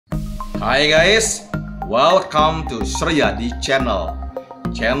Hai guys, welcome to Di Channel.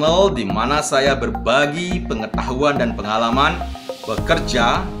 Channel di mana saya berbagi pengetahuan dan pengalaman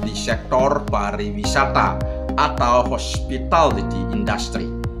bekerja di sektor pariwisata atau hospitality industry.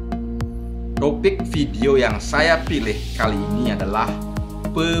 Topik video yang saya pilih kali ini adalah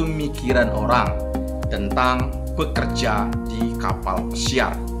pemikiran orang tentang pekerja di kapal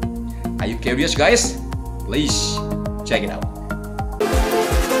pesiar. Are you curious guys? Please check it out.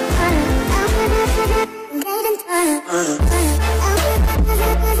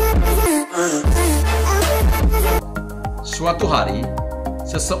 Suatu hari,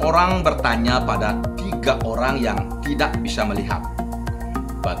 seseorang bertanya pada 3 orang yang tidak bisa melihat,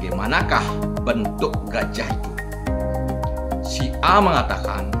 bagaimanakah bentuk gajah itu? Si A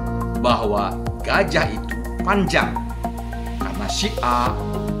mengatakan bahwa gajah itu panjang karena si A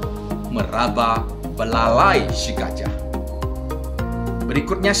meraba belalai si gajah.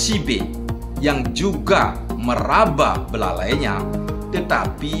 Berikutnya si B yang juga meraba belalainya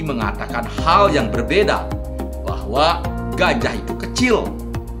tetapi mengatakan hal yang berbeda, bahwa gajah itu kecil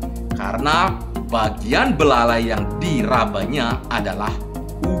karena bagian belalai yang dirabanya adalah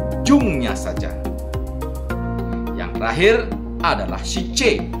ujungnya saja. Yang terakhir adalah si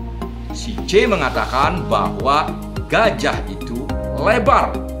C. Si C mengatakan bahwa gajah itu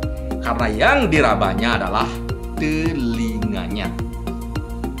lebar karena yang dirabanya adalah telinganya.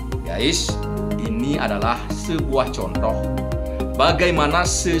 Guys, ini adalah sebuah contoh bagaimana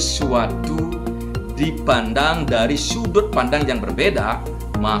sesuatu dipandang dari sudut pandang yang berbeda,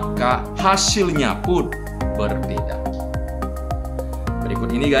 maka hasilnya pun berbeda. Berikut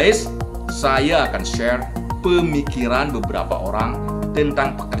ini guys, saya akan share pemikiran beberapa orang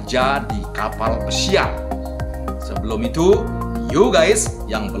tentang pekerja di kapal pesiar. Sebelum itu, you guys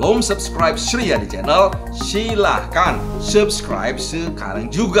yang belum subscribe Di Channel, silahkan subscribe sekarang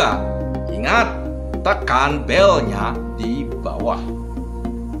juga. Ingat, tekan belnya di bawah.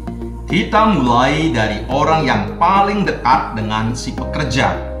 Kita mulai dari orang yang paling dekat dengan si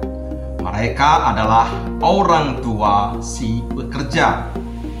pekerja. Mereka adalah orang tua si pekerja.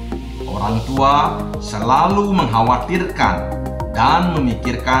 Orang tua selalu mengkhawatirkan dan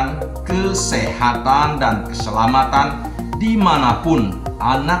memikirkan kesehatan dan keselamatan dimanapun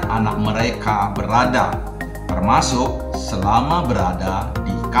anak-anak mereka berada, termasuk selama berada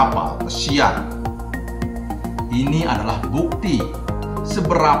di kapal pesiar. Ini adalah bukti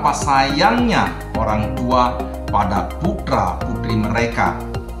seberapa sayangnya orang tua pada putra-putri mereka.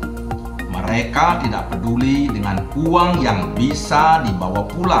 Mereka tidak peduli dengan uang yang bisa dibawa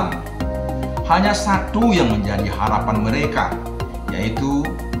pulang. Hanya satu yang menjadi harapan mereka, yaitu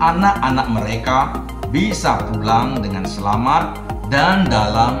anak-anak mereka bisa pulang dengan selamat dan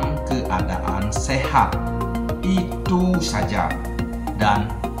dalam keadaan sehat. Itu saja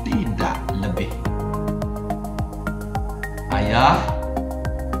dan tidak lebih. Ayah,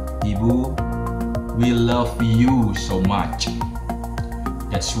 Ibu, we love you so much.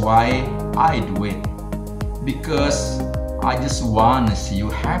 That's why I do it. Because I just wanna see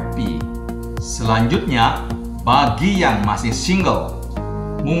you happy. Selanjutnya, bagi yang masih single,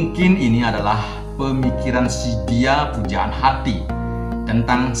 mungkin ini adalah pemikiran si dia pujaan hati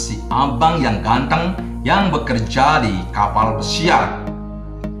tentang si abang yang ganteng yang bekerja di kapal pesiar.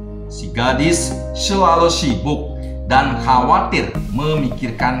 Si gadis selalu sibuk dan khawatir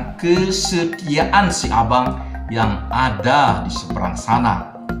memikirkan kesetiaan si abang yang ada di seberang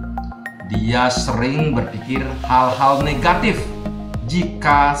sana. Dia sering berpikir hal-hal negatif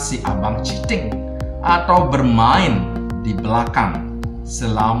jika si abang cheating atau bermain di belakang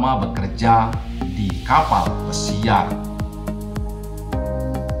selama bekerja di kapal pesiar.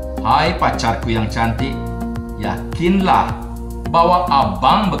 Hai pacarku yang cantik, yakinlah bahwa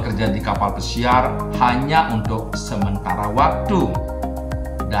abang bekerja di kapal pesiar hanya untuk sementara waktu.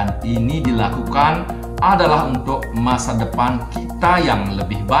 Dan ini dilakukan adalah untuk masa depan kita yang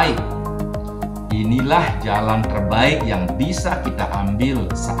lebih baik. Inilah jalan terbaik yang bisa kita ambil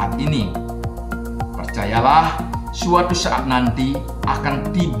saat ini. Percayalah, suatu saat nanti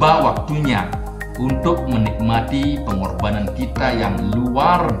akan tiba waktunya untuk menikmati pengorbanan kita yang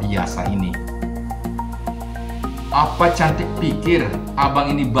luar biasa ini. Apa cantik pikir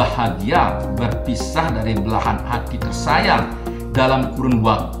abang ini bahagia berpisah dari belahan hati tersayang dalam kurun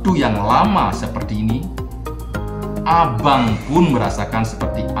waktu yang lama seperti ini? Abang pun merasakan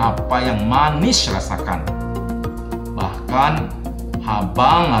seperti apa yang manis rasakan. Bahkan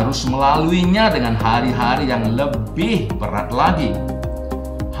abang harus melaluinya dengan hari-hari yang lebih berat lagi,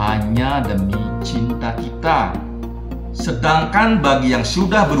 hanya demi cinta kita. Sedangkan bagi yang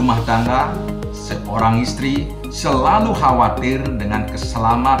sudah berumah tangga, seorang istri selalu khawatir dengan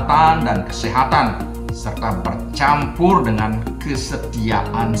keselamatan dan kesehatan, serta bercampur dengan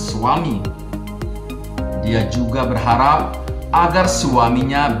kesetiaan suami. Dia juga berharap agar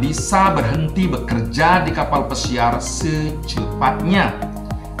suaminya bisa berhenti bekerja di kapal pesiar secepatnya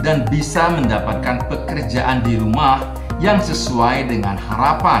dan bisa mendapatkan pekerjaan di rumah yang sesuai dengan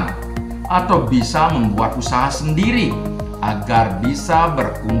harapan, atau bisa membuat usaha sendiri agar bisa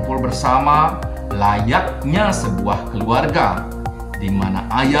berkumpul bersama layaknya sebuah keluarga di mana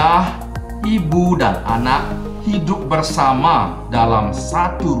ayah, ibu, dan anak hidup bersama dalam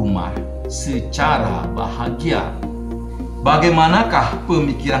satu rumah secara bahagia. Bagaimanakah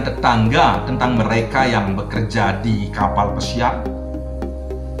pemikiran tetangga tentang mereka yang bekerja di kapal pesiar?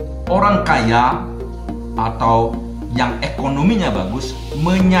 Orang kaya atau yang ekonominya bagus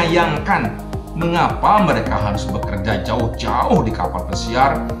menyayangkan mengapa mereka harus bekerja jauh-jauh di kapal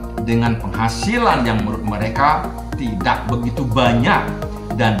pesiar dengan penghasilan yang menurut mereka tidak begitu banyak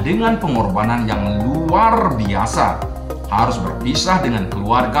dan dengan pengorbanan yang luar biasa, harus berpisah dengan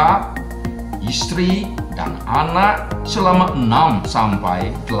keluarga, istri, dan anak selama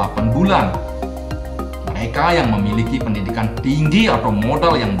 6-8 bulan. Mereka yang memiliki pendidikan tinggi atau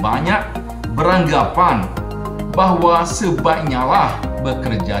modal yang banyak beranggapan bahwa sebaiknya lah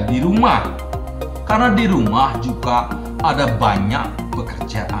bekerja di rumah, karena di rumah juga ada banyak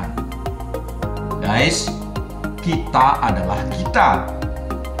pekerjaan. Guys, kita adalah kita.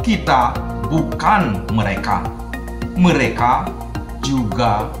 Kita bukan mereka. Mereka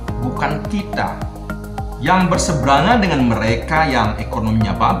juga bukan kita. Yang berseberangan dengan mereka yang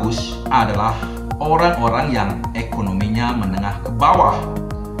ekonominya bagus adalah orang-orang yang ekonominya menengah ke bawah,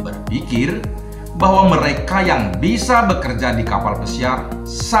 berpikir bahwa mereka yang bisa bekerja di kapal pesiar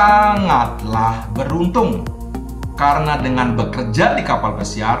sangatlah beruntung. Karena dengan bekerja di kapal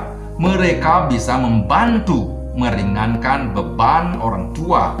pesiar, mereka bisa membantu meringankan beban orang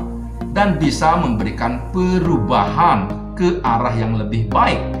tua dan bisa memberikan perubahan ke arah yang lebih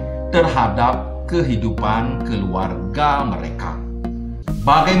baik terhadap kehidupan keluarga mereka.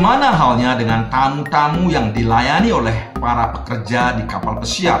 Bagaimana halnya dengan tamu-tamu yang dilayani oleh para pekerja di kapal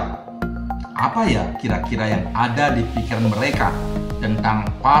pesiar? Apa ya kira-kira yang ada di pikiran mereka tentang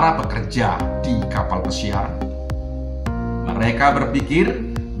para pekerja di kapal pesiar? Mereka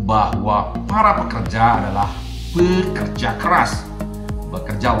berpikir bahwa para pekerja adalah pekerja keras,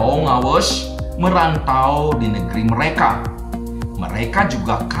 bekerja long hours, merantau di negeri mereka. Mereka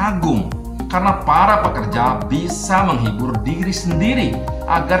juga kagum karena para pekerja bisa menghibur diri sendiri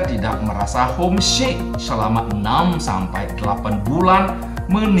agar tidak merasa homesick selama 6-8 bulan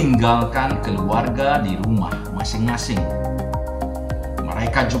meninggalkan keluarga di rumah masing-masing.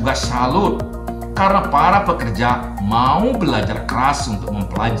 Mereka juga salut karena para pekerja mau belajar keras untuk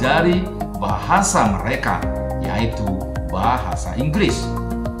mempelajari bahasa mereka, yaitu bahasa Inggris,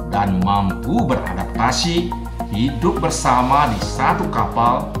 dan mampu beradaptasi hidup bersama di satu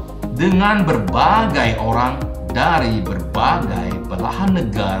kapal dengan berbagai orang dari berbagai belahan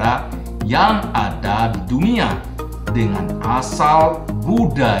negara yang ada di dunia dengan asal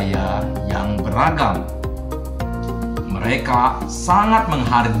budaya yang beragam. Mereka sangat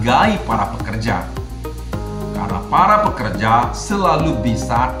menghargai para pekerja karena para pekerja selalu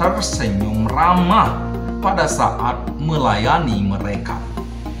bisa tersenyum ramah pada saat melayani mereka.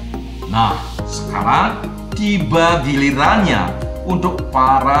 Nah, sekarang tiba gilirannya untuk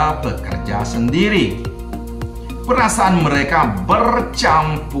para pekerja sendiri. Perasaan mereka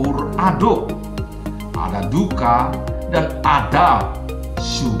bercampur aduk. Ada duka dan ada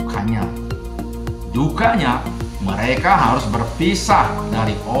sukanya. Dukanya, mereka harus berpisah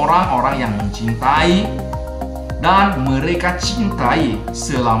dari orang-orang yang mencintai dan mereka cintai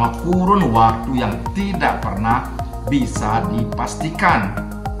selama kurun waktu yang tidak pernah bisa dipastikan.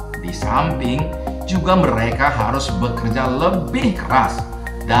 Di samping juga mereka harus bekerja lebih keras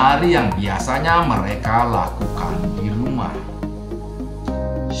dari yang biasanya mereka lakukan di rumah.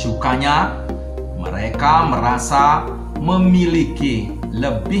 Sukanya, mereka merasa memiliki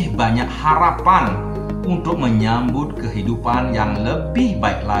lebih banyak harapan untuk menyambut kehidupan yang lebih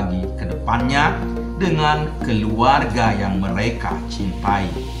baik lagi ke depannya dengan keluarga yang mereka cintai.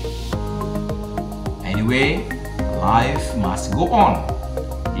 Anyway, life must go on.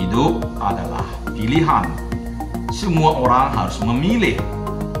 Hidup adalah pilihan. Semua orang harus memilih,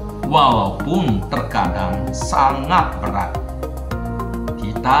 walaupun terkadang sangat berat.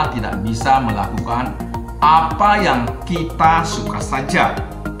 Kita tidak bisa melakukan apa yang kita suka saja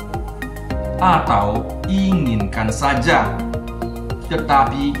atau inginkan saja,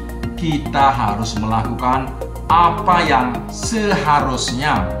 tetapi kita harus melakukan apa yang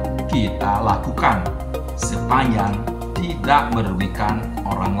seharusnya kita lakukan sepanjang tidak merugikan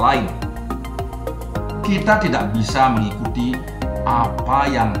orang lain. Kita tidak bisa mengikuti apa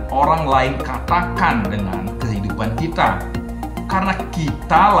yang orang lain katakan dengan kehidupan kita, karena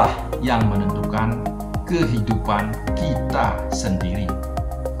kitalah yang menentukan kehidupan kita sendiri.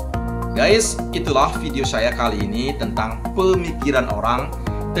 Guys, itulah video saya kali ini tentang pemikiran orang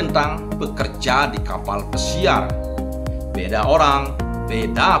tentang pekerja di kapal pesiar. Beda orang,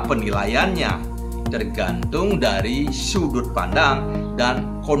 beda penilaiannya, tergantung dari sudut pandang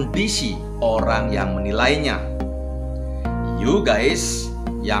dan kondisi orang yang menilainya. You guys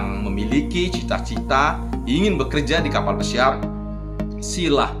yang memiliki cita-cita ingin bekerja di kapal pesiar,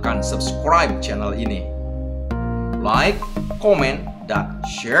 silahkan subscribe channel ini, like, komen, dan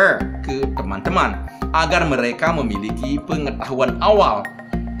share ke teman-teman agar mereka memiliki pengetahuan awal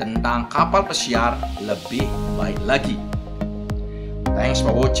tentang kapal pesiar lebih baik lagi. Thanks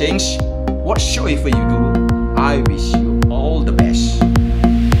for watching. Whatsoever you do, I wish you all the best.